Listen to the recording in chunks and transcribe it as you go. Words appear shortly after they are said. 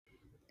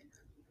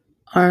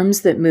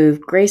Arms that move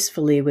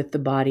gracefully with the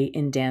body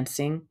in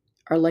dancing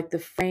are like the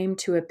frame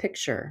to a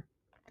picture.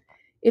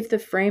 If the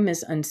frame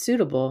is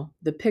unsuitable,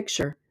 the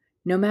picture,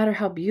 no matter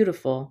how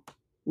beautiful,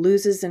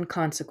 loses in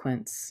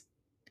consequence.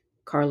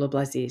 Carlo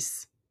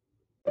Blazis.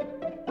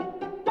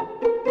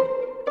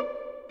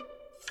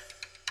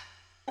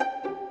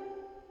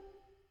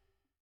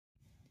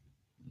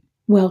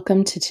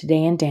 Welcome to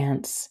Today in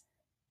Dance,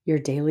 your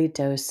daily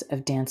dose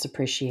of dance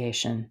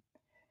appreciation.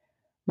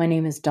 My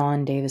name is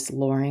Dawn Davis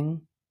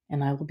Loring,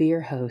 and I will be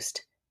your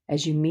host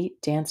as you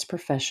meet dance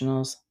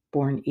professionals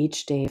born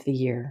each day of the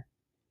year.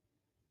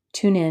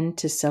 Tune in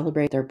to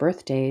celebrate their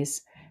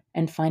birthdays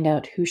and find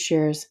out who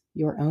shares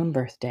your own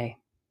birthday.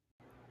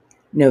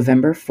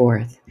 November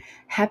 4th.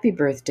 Happy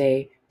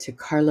birthday to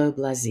Carlo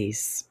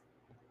Blazis.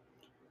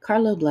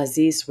 Carlo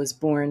Blazis was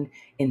born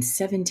in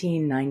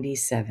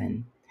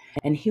 1797,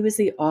 and he was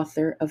the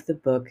author of the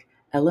book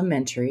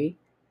Elementary,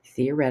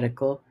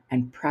 Theoretical,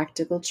 and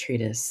Practical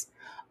Treatise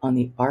on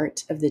the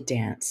Art of the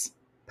Dance,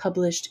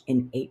 published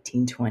in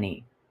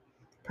 1820,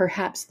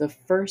 perhaps the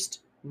first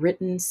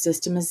written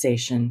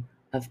systemization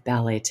of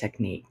ballet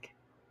technique.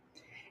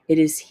 It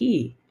is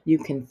he you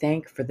can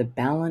thank for the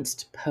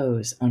balanced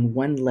pose on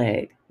one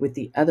leg with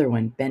the other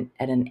one bent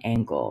at an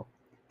angle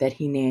that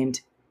he named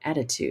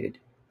attitude,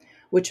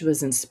 which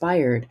was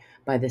inspired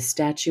by the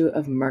statue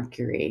of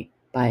Mercury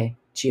by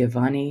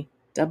Giovanni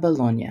da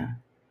Bologna.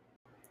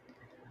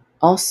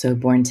 Also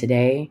born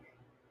today,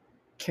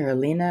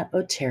 Carolina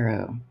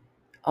Otero,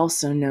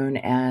 also known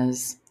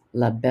as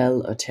La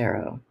Belle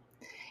Otero,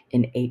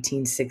 in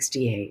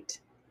 1868.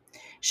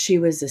 She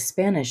was a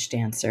Spanish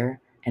dancer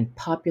and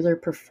popular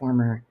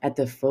performer at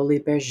the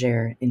Folies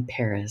Bergère in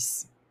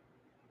Paris.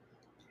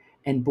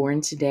 And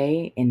born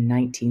today in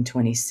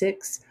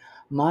 1926,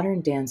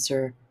 modern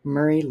dancer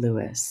Murray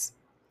Lewis.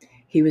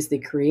 He was the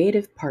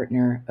creative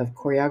partner of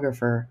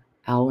choreographer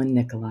Alwyn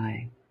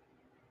Nicolai.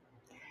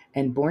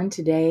 And born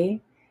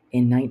today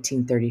in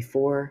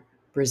 1934,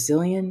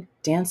 Brazilian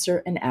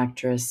dancer and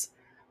actress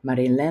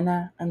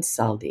Marilena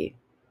Ansaldi.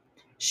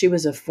 She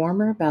was a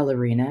former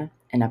ballerina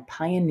and a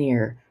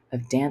pioneer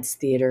of dance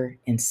theater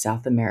in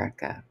South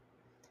America.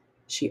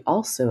 She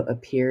also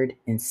appeared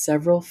in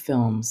several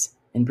films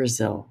in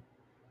Brazil.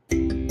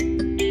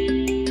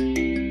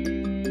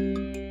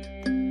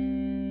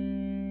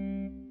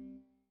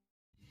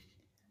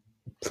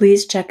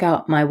 Please check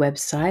out my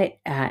website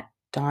at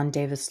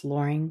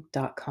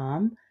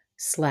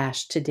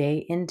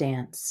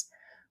dawndavisloring.com/todayindance,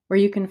 where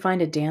you can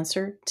find a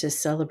dancer to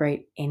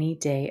celebrate any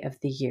day of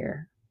the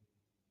year.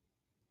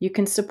 You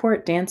can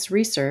support dance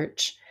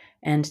research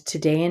and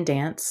Today in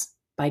Dance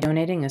by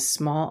donating a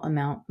small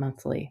amount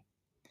monthly.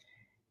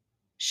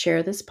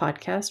 Share this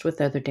podcast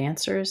with other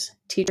dancers,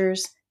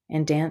 teachers,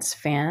 and dance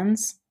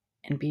fans,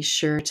 and be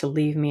sure to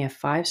leave me a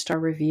 5-star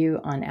review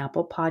on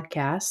Apple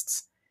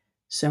Podcasts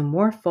so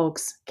more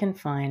folks can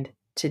find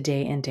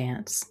Today in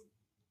Dance.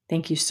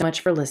 Thank you so much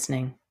for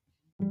listening.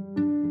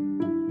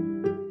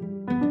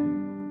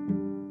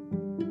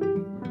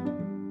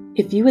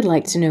 If you would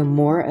like to know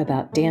more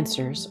about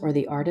dancers or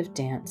the art of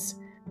dance,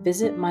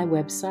 visit my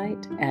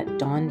website at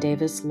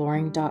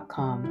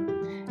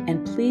dawndavisloring.com,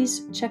 and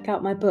please check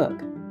out my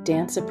book,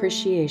 Dance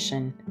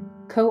Appreciation,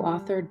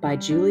 co-authored by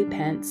Julie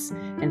Pence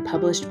and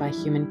published by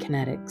Human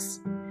Kinetics.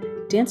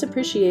 Dance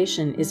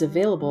Appreciation is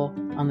available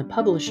on the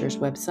publisher's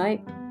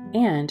website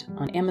and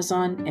on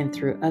Amazon and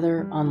through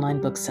other online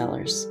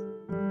booksellers.